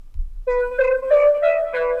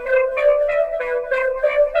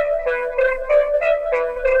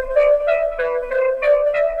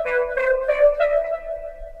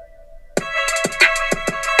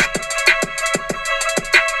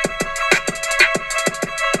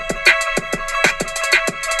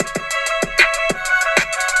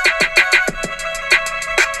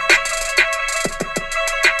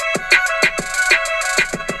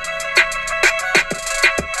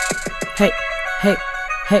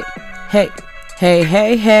Hey,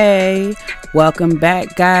 hey, hey. Welcome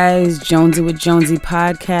back, guys. Jonesy with Jonesy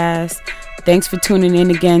podcast. Thanks for tuning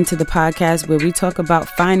in again to the podcast where we talk about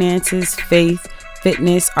finances, faith,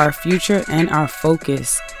 fitness, our future, and our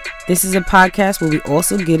focus. This is a podcast where we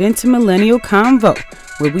also get into millennial convo,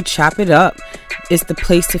 where we chop it up. It's the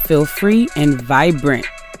place to feel free and vibrant.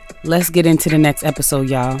 Let's get into the next episode,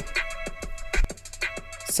 y'all.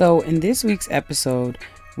 So in this week's episode,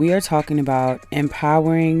 we are talking about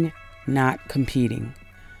empowering, not competing.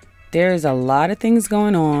 There's a lot of things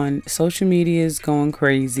going on. Social media is going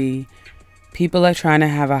crazy. People are trying to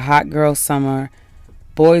have a hot girl summer.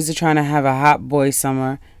 Boys are trying to have a hot boy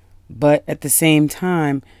summer. But at the same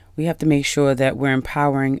time, we have to make sure that we're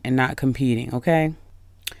empowering and not competing, okay?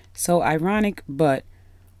 So ironic, but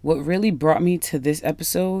what really brought me to this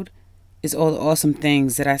episode is all the awesome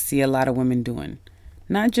things that I see a lot of women doing.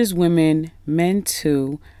 Not just women, men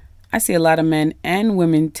too. I see a lot of men and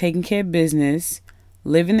women taking care of business,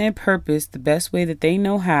 living their purpose the best way that they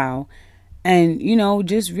know how, and,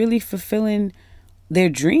 just really fulfilling their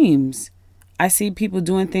dreams. I see people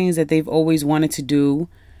doing things that they've always wanted to do,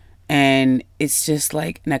 and it's just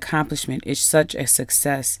like an accomplishment. It's such a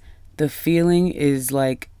success. The feeling is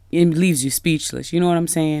like, it leaves you speechless. You know what I'm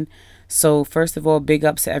saying? So first of all, big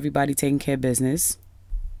ups to everybody taking care of business.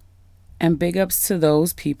 And big ups to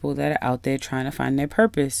those people that are out there trying to find their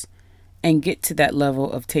purpose and get to that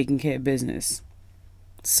level of taking care of business.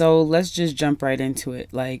 So let's just jump right into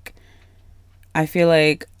it. I feel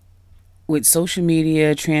like with social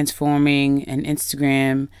media transforming and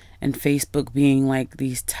Instagram and Facebook being like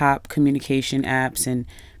these top communication apps and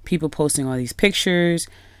people posting all these pictures,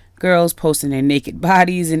 girls posting their naked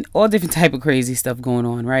bodies and all different type of crazy stuff going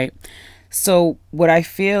on, right? So what I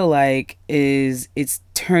feel like is it's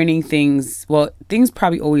turning things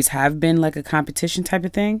probably always have been like a competition type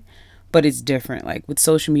of thing, but it's different. Like with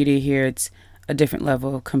social media here, it's a different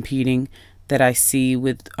level of competing that I see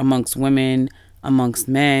with amongst women, amongst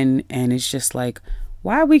men. And it's just like,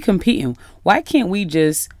 why are we competing? Why can't we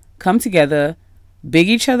just come together, big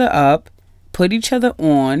each other up, put each other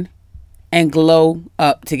on, and glow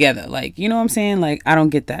up together? You know what I'm saying? I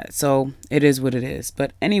don't get that. So it is what it is.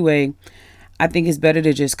 But anyway, I think it's better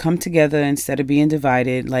to just come together instead of being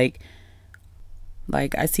divided. Like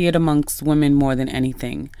I see it amongst women more than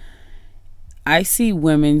anything. I see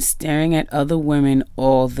women staring at other women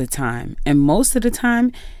all the time. And most of the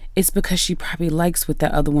time, it's because she probably likes what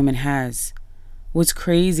that other woman has. What's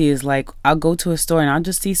crazy is I'll go to a store and I'll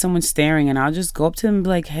just see someone staring and I'll just go up to them and be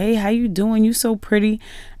like, hey, how you doing? You so pretty.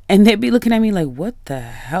 And they'd be looking at me like, what the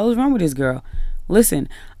hell is wrong with this girl? Listen,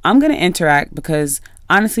 I'm going to interact because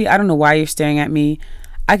honestly, I don't know why you're staring at me.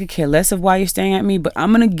 I could care less of why you're staring at me, but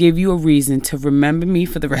I'm going to give you a reason to remember me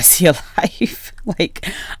for the rest of your life.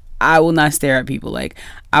 I will not stare at people.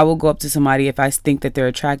 I will go up to somebody if I think that they're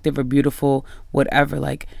attractive or beautiful,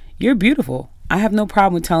 whatever. You're beautiful. I have no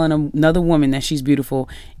problem with telling another woman that she's beautiful,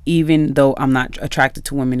 even though I'm not attracted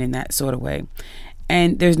to women in that sort of way.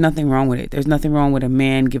 And there's nothing wrong with it. There's nothing wrong with a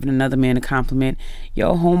man giving another man a compliment.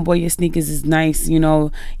 Yo, homeboy, your sneakers is nice.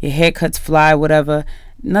 Your haircut's fly, whatever.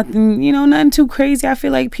 Nothing too crazy. I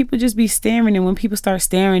feel like people just be staring. And when people start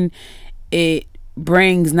staring, it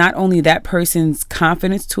brings not only that person's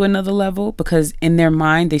confidence to another level, because in their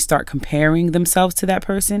mind, they start comparing themselves to that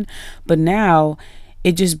person. But now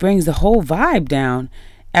it just brings the whole vibe down.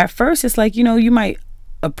 At first, it's you might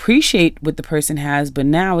appreciate what the person has, but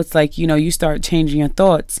now it's you start changing your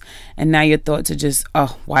thoughts, and now your thoughts are just,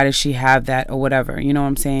 oh, why does she have that, or whatever. You know what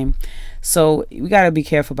I'm saying? So we got to be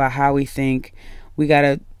careful about how we think. We got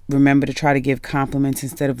to remember to try to give compliments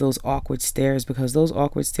instead of those awkward stares, because those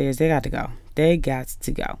awkward stares, they got to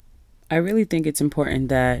go. I really think it's important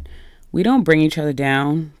that we don't bring each other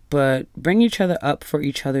down, but bring each other up for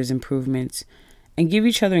each other's improvements and give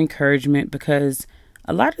each other encouragement, because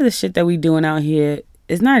a lot of the shit that we doing out here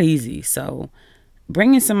is not easy. So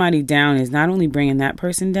bringing somebody down is not only bringing that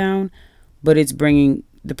person down, but it's bringing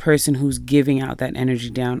the person who's giving out that energy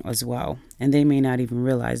down as well. And they may not even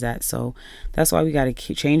realize that. So that's why we got to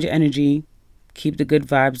change the energy, keep the good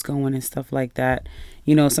vibes going and stuff like that.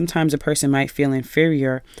 Sometimes a person might feel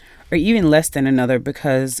inferior or even less than another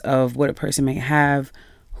because of what a person may have,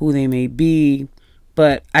 who they may be.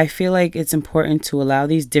 But I feel like it's important to allow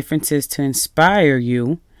these differences to inspire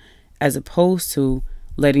you, as opposed to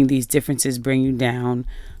letting these differences bring you down,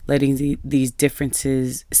 letting these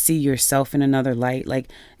differences see yourself in another light.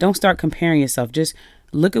 Don't start comparing yourself. Just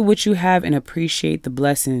look at what you have and appreciate the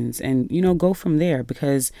blessings and, go from there,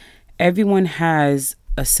 because everyone has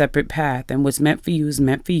a separate path, and what's meant for you is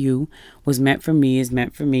meant for you. What's meant for me is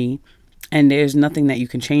meant for me. And there's nothing that you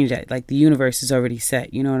can change that. Like, the universe is already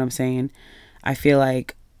set. You know what I'm saying? I feel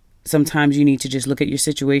like sometimes you need to just look at your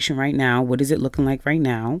situation right now. What is it looking like right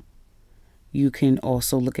now? You can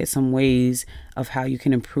also look at some ways of how you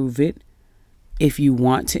can improve it. If you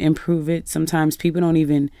want to improve it, sometimes people don't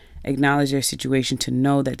even acknowledge their situation to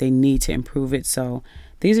know that they need to improve it. So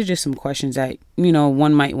these are just some questions that,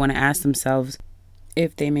 one might want to ask themselves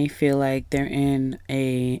if they may feel like they're in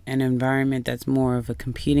an environment that's more of a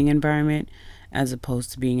competing environment as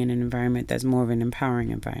opposed to being in an environment that's more of an empowering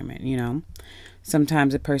environment.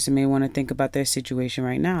 Sometimes a person may want to think about their situation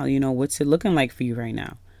right now. What's it looking like for you right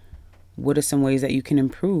now? What are some ways that you can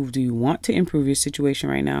improve? Do you want to improve your situation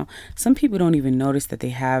right now? Some people don't even notice that they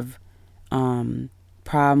have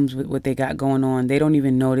problems with what they got going on. They don't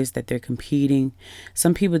even notice that they're competing.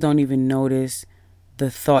 Some people don't even notice the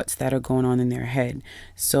thoughts that are going on in their head.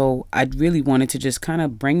 So I really wanted to just kind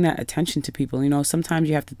of bring that attention to people. Sometimes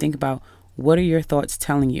you have to think about, what are your thoughts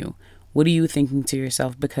telling you? What are you thinking to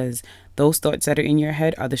yourself? Because those thoughts that are in your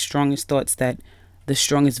head are the strongest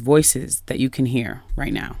voices that you can hear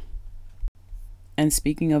right now. And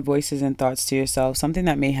speaking of voices and thoughts to yourself, something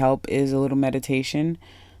that may help is a little meditation.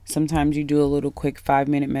 Sometimes you do a little quick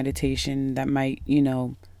 5-minute meditation that might,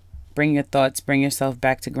 bring yourself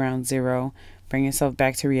back to ground zero, bring yourself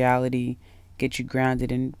back to reality, get you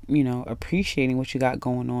grounded and, appreciating what you got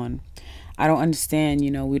going on. I don't understand,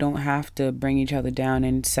 we don't have to bring each other down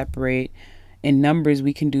and separate. In numbers,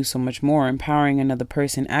 we can do so much more. Empowering another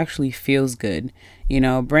person actually feels good.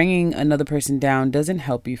 Bringing another person down doesn't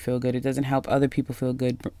help you feel good. It doesn't help other people feel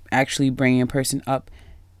good. Actually, bringing a person up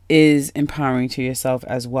is empowering to yourself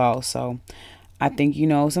as well. So I think,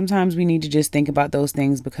 sometimes we need to just think about those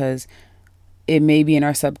things, because it may be in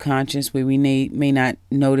our subconscious where we may not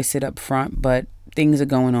notice it up front, but things are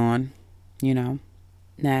going on,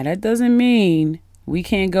 Now, that doesn't mean we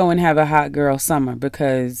can't go and have a hot girl summer,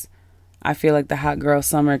 because I feel like the hot girl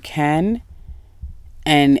summer can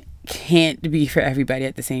and can't be for everybody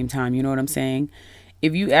at the same time. You know what I'm saying?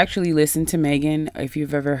 If you actually listen to Megan, if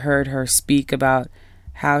you've ever heard her speak about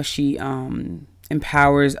how she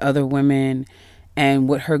empowers other women and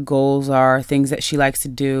what her goals are, things that she likes to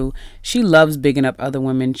do, she loves bigging up other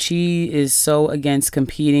women. She is so against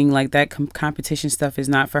competing. Like, that competition stuff is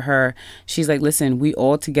not for her. She's like, listen, we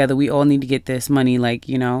all together, we all need to get this money. Like,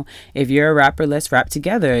 if you're a rapper, let's rap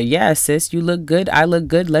together. Yeah, sis, you look good, I look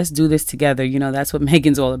good, let's do this together. That's what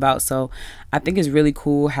Megan's all about. So I think it's really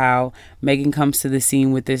cool how Megan comes to the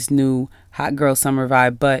scene with this new hot girl summer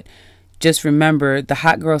vibe. But just remember, the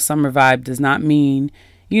hot girl summer vibe does not mean,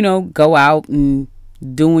 go out and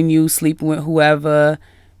doing you, sleeping with whoever,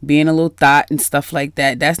 being a little thought and stuff like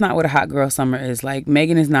that. That's not what a hot girl summer is. Like,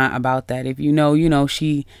 Megan is not about that. If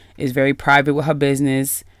she is very private with her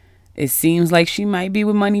business. It seems like she might be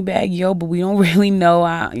with Moneybagg Yo, but we don't really know.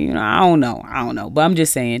 I don't know. But I'm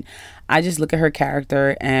just saying, I just look at her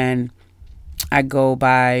character and I go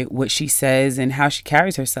by what she says and how she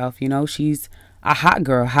carries herself. She's a hot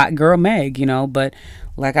girl Meg, but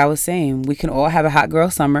like I was saying, we can all have a hot girl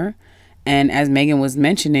summer. And as Megan was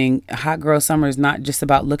mentioning, hot girl summer is not just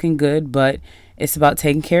about looking good, but it's about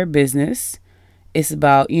taking care of business. It's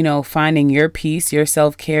about, finding your peace, your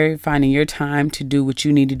self-care, finding your time to do what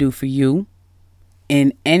you need to do for you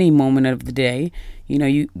in any moment of the day.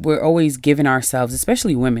 We're always giving ourselves,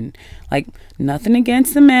 especially women, like, nothing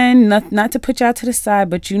against the men, not to put y'all to the side,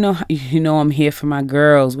 but I'm here for my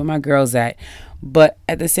girls, where my girls at. But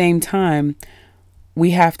at the same time,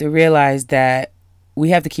 we have to realize that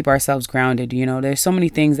we have to keep ourselves grounded. There's so many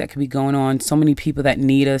things that could be going on, so many people that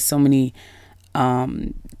need us, so many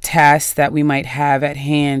tasks that we might have at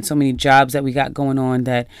hand, so many jobs that we got going on,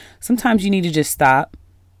 that sometimes you need to just stop,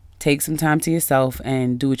 take some time to yourself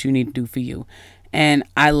and do what you need to do for you. And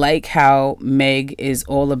I like how Meg is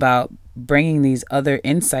all about bringing these other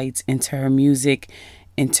insights into her music,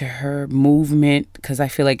 into her movement, because I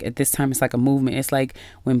feel like at this time it's like a movement. It's like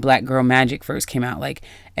when Black Girl Magic first came out, like,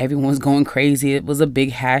 everyone was going crazy. It was a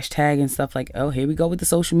big hashtag and stuff, like, oh, here we go with the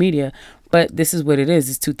social media. But this is what it is.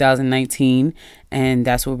 It's 2019, and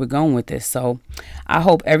that's where we're going with this. So I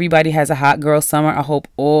hope everybody has a hot girl summer. I hope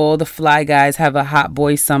all the fly guys have a hot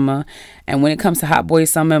boy summer. And when it comes to hot boy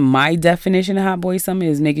summer, my definition of hot boy summer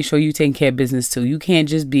is making sure you taking care of business too. You can't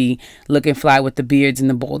just be looking fly with the beards and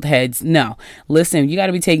the bald heads. No, listen, you got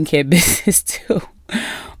to be taking care of business too.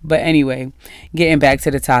 But anyway, getting back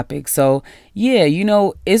to the topic. So yeah,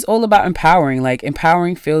 it's all about empowering. Like,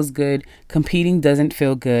 empowering feels good. Competing doesn't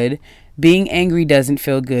feel good. Being angry doesn't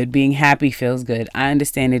feel good. Being happy feels good. I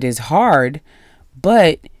understand it is hard,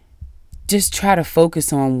 but just try to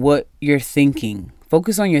focus on what you're thinking.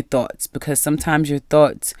 Focus on your thoughts, because sometimes your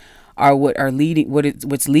thoughts are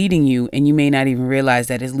what's leading you, and you may not even realize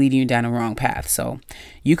that it's leading you down the wrong path. So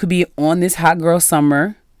you could be on this hot girl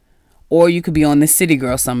summer, or you could be on the city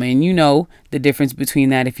girl summer, and you know the difference between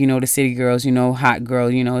that. If you know the city girls, you know hot girl,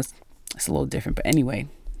 you know it's a little different. But anyway,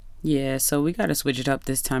 yeah, so we got to switch it up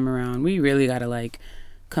this time around. We really got to like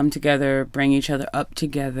come together, bring each other up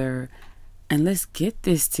together, and let's get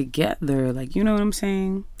this together. Like, you know what I'm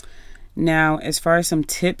saying? Now, as far as some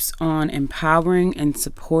tips on empowering and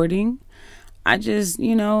supporting, I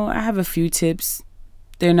have a few tips.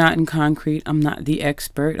 They're not in concrete. I'm not the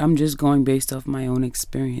expert. I'm just going based off my own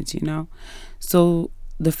experience, So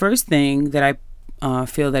the first thing that I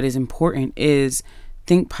feel that is important is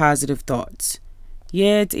think positive thoughts.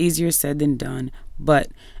 Yeah, it's easier said than done, but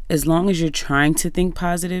as long as you're trying to think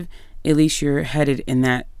positive, at least you're headed in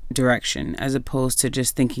that direction, as opposed to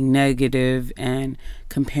just thinking negative and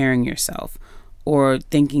comparing yourself, or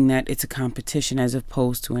thinking that it's a competition as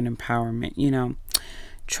opposed to an empowerment.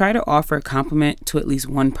 Try to offer a compliment to at least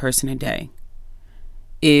one person a day.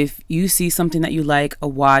 If you see something that you like, a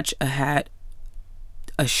watch, a hat,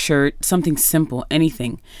 a shirt, something simple,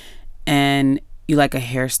 anything, and you like a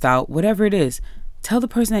hairstyle, whatever it is, tell the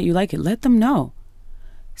person that you like it. Let them know.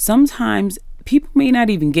 Sometimes people may not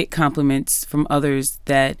even get compliments from others,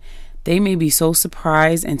 that they may be so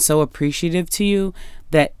surprised and so appreciative to you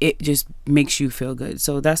that it just makes you feel good.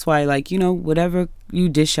 So that's why, whatever you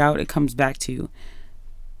dish out, it comes back to you.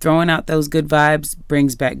 Throwing out those good vibes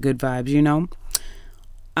brings back good vibes,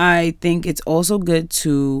 I think it's also good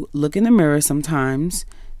to look in the mirror sometimes.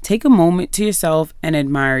 Take a moment to yourself and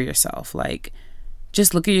admire yourself. Like,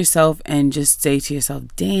 just look at yourself and just say to yourself,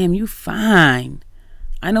 damn, you fine.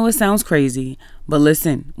 I know it sounds crazy, but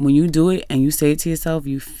listen, when you do it and you say it to yourself,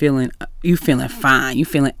 you feeling fine. You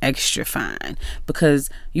feeling extra fine because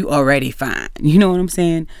you already fine. You know what I'm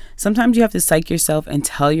saying? Sometimes you have to psych yourself and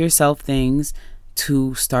tell yourself things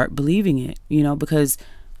to start believing it, because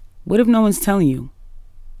what if no one's telling you?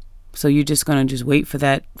 So you're just going to just wait for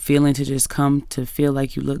that feeling to just come, to feel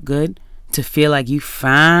like you look good, to feel like you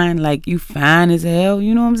fine as hell.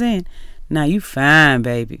 You know what I'm saying? Now you fine,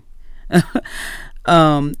 baby.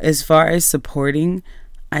 As far as supporting,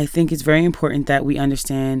 I think it's very important that we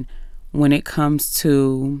understand when it comes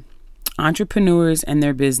to entrepreneurs and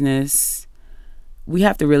their business, we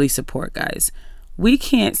have to really support, guys. We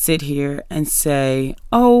can't sit here and say,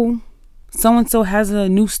 oh, so-and-so has a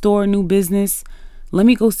new store, new business. Let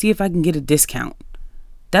me go see if I can get a discount.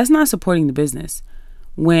 That's not supporting the business.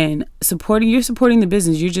 When you're supporting the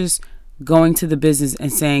business, you're just going to the business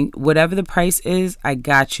and saying, whatever the price is, I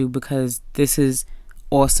got you because this is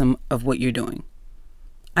awesome of what you're doing.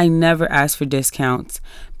 I never ask for discounts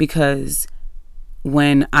because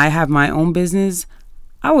when I have my own business,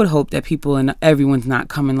 I would hope that people and everyone's not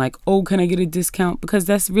coming like, oh, can I get a discount? Because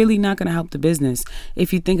that's really not going to help the business.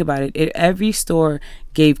 If you think about it, if every store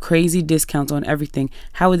gave crazy discounts on everything,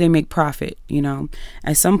 how would they make profit?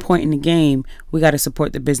 At some point in the game, we got to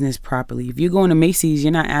support the business properly. If you're going to Macy's,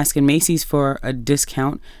 you're not asking Macy's for a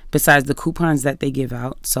discount besides the coupons that they give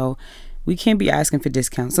out. So we can't be asking for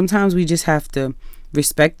discounts. Sometimes we just have to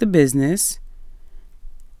respect the business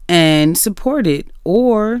and support it,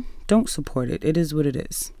 or don't support it. It is what it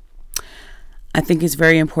is. I think it's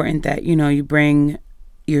very important that, you bring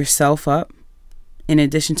yourself up in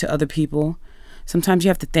addition to other people. Sometimes you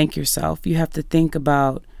have to thank yourself. You have to think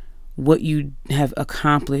about what you have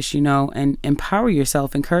accomplished, and empower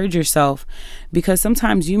yourself, encourage yourself, because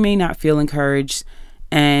sometimes you may not feel encouraged,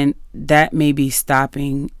 and that may be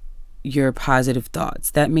stopping your positive thoughts.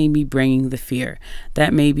 That may be bringing the fear.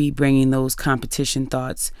 That may be bringing those competition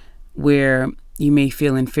thoughts where you may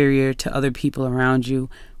feel inferior to other people around you,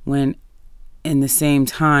 when in the same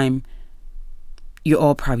time, you're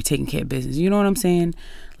all probably taking care of business. You know what I'm saying?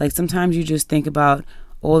 Like, sometimes you just think about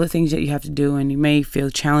all the things that you have to do, and you may feel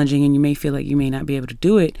challenging, and you may feel like you may not be able to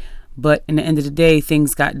do it, but in the end of the day,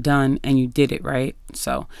 things got done and you did it, right?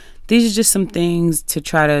 So these are just some things to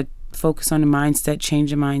try to focus on the mindset, change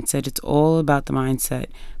the mindset. It's all about the mindset,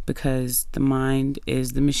 because the mind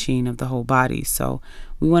is the machine of the whole body. So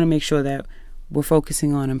we want to make sure that we're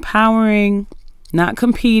focusing on empowering, not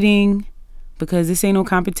competing, because this ain't no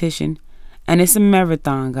competition. And it's a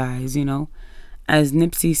marathon, guys, As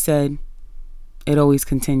Nipsey said, it always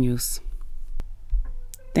continues.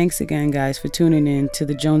 Thanks again, guys, for tuning in to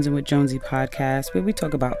the Jonesing with Jonesy podcast, where we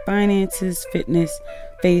talk about finances, fitness,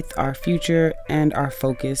 faith, our future, and our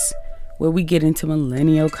focus, where we get into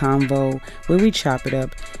millennial convo, where we chop it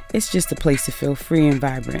up. It's just a place to feel free and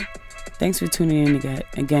vibrant. Thanks for tuning in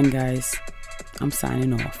again, guys. I'm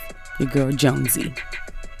signing off. Your girl, Jonesy.